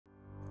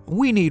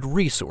We need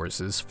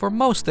resources for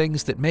most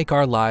things that make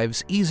our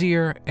lives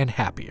easier and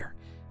happier,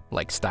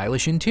 like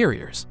stylish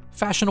interiors,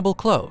 fashionable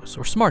clothes,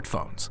 or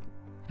smartphones.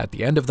 At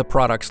the end of the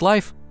product's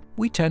life,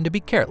 we tend to be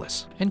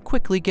careless and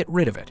quickly get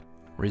rid of it,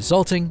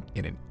 resulting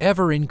in an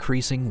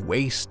ever-increasing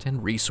waste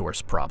and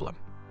resource problem.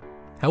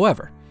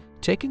 However,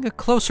 taking a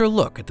closer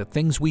look at the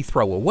things we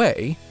throw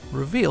away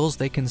reveals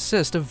they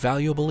consist of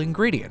valuable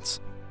ingredients.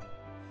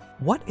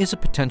 What is a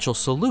potential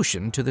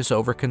solution to this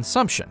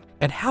overconsumption,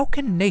 and how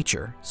can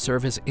nature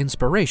serve as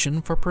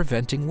inspiration for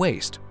preventing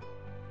waste?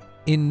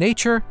 In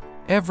nature,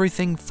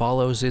 everything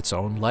follows its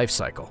own life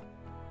cycle.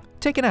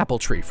 Take an apple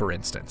tree, for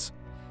instance.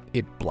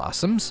 It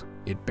blossoms,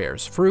 it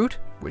bears fruit,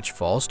 which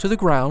falls to the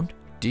ground,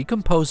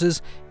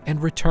 decomposes,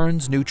 and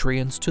returns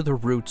nutrients to the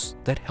roots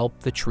that help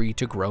the tree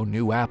to grow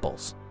new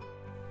apples.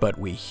 But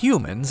we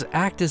humans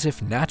act as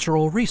if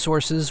natural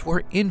resources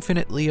were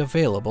infinitely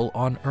available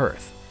on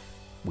Earth.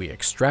 We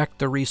extract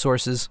the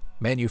resources,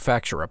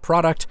 manufacture a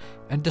product,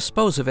 and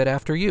dispose of it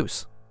after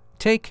use.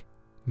 Take,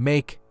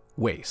 make,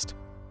 waste,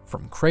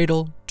 from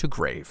cradle to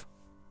grave.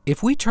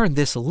 If we turn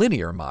this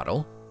linear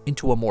model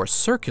into a more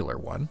circular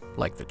one,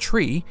 like the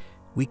tree,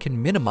 we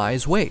can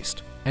minimize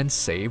waste and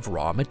save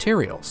raw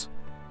materials.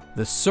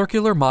 The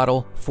circular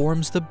model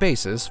forms the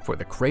basis for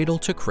the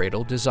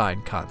cradle-to-cradle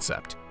design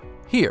concept.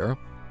 Here,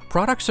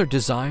 products are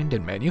designed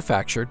and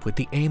manufactured with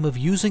the aim of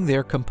using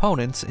their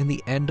components in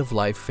the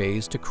end-of-life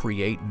phase to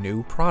create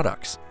new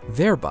products,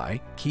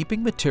 thereby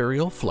keeping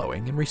material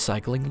flowing in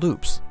recycling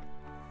loops.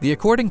 The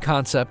according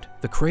concept,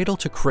 the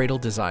cradle-to-cradle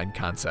design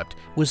concept,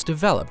 was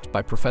developed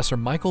by Professor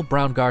Michael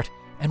Braungart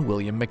and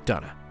William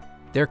McDonough.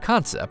 Their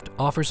concept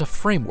offers a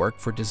framework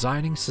for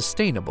designing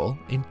sustainable,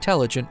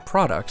 intelligent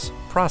products,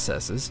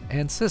 processes,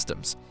 and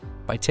systems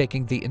by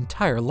taking the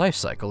entire life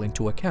cycle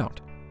into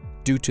account.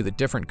 Due to the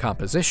different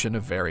composition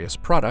of various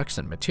products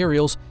and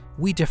materials,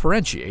 we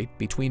differentiate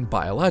between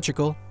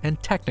biological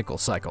and technical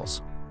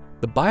cycles.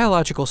 The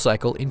biological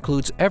cycle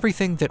includes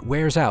everything that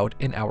wears out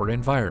in our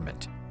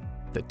environment.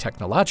 The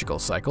technological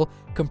cycle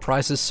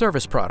comprises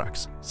service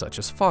products, such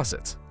as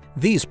faucets.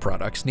 These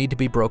products need to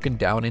be broken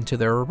down into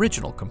their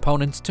original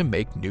components to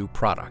make new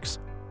products.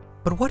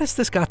 But what has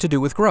this got to do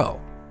with GROHE?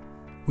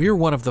 We're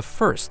one of the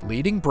first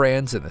leading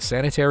brands in the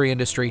sanitary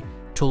industry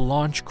to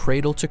launch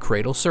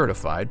cradle-to-cradle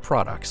certified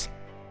products.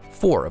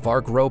 4 of our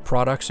GROHE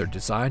products are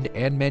designed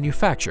and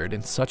manufactured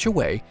in such a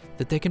way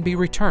that they can be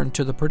returned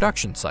to the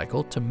production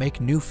cycle to make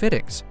new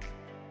fittings.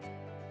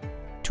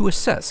 To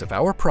assess if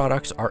our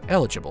products are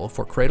eligible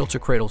for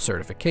cradle-to-cradle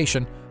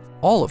certification,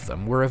 all of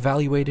them were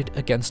evaluated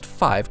against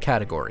 5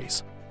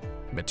 categories: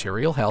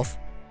 material health,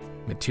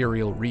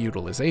 material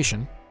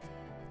reutilization,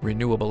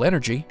 renewable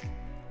energy,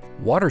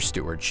 water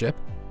stewardship,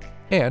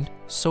 and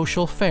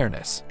social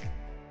fairness.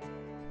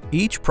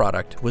 Each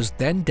product was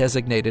then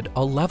designated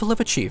a level of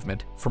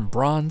achievement from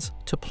bronze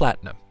to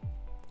platinum.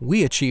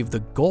 We achieved the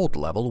gold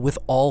level with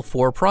all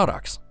 4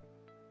 products.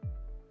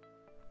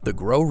 The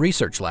GROHE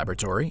Research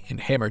Laboratory in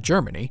Hammer,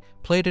 Germany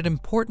played an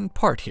important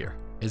part here,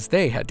 as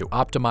they had to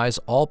optimize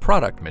all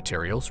product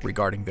materials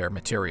regarding their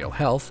material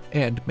health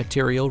and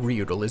material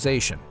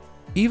reutilization.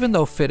 Even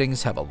though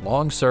fittings have a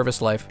long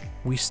service life,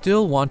 we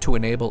still want to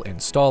enable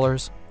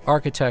installers,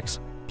 architects,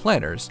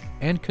 planners,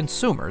 and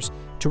consumers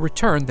to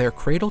return their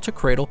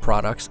cradle-to-cradle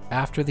products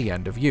after the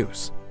end of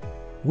use.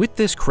 With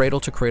this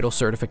cradle-to-cradle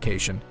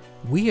certification,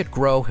 we at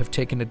GROHE have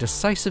taken a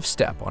decisive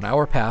step on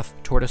our path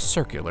toward a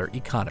circular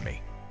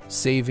economy,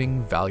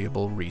 saving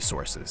valuable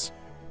resources.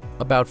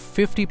 About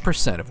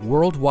 50% of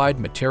worldwide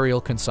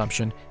material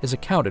consumption is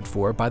accounted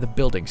for by the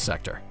building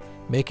sector,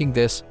 making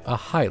this a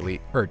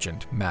highly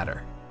urgent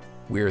matter.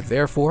 We're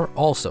therefore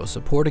also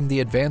supporting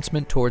the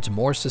advancement towards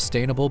more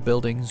sustainable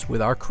buildings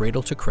with our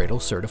cradle-to-cradle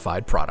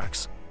certified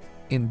products.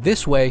 In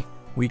this way,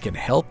 we can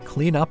help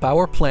clean up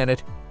our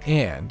planet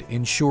and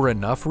ensure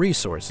enough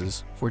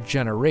resources for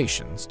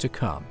generations to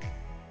come.